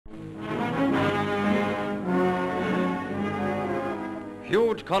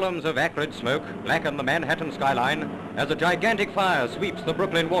Huge columns of acrid smoke blacken the Manhattan skyline as a gigantic fire sweeps the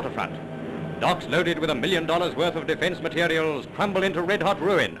Brooklyn waterfront. Docks loaded with $1 million worth of defense materials crumble into red-hot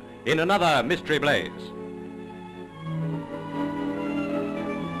ruin in another mystery blaze.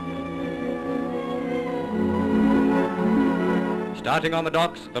 Starting on the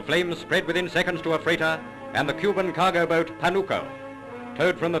docks, the flames spread within seconds to a freighter and the Cuban cargo boat Panuco.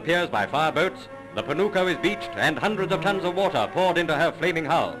 Towed from the piers by fireboats, the Panuco is beached and hundreds of tons of water poured into her flaming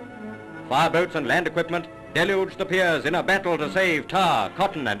hull. Fireboats and land equipment deluged the piers in a battle to save tar,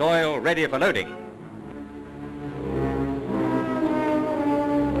 cotton and oil ready for loading.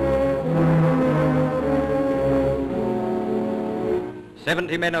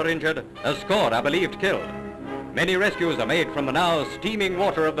 "70 men are injured, a score are believed killed. Many rescues are made from the now steaming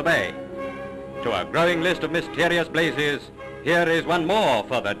water of the bay. To a growing list of mysterious blazes, here is one more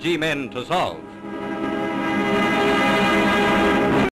for the G-men to solve."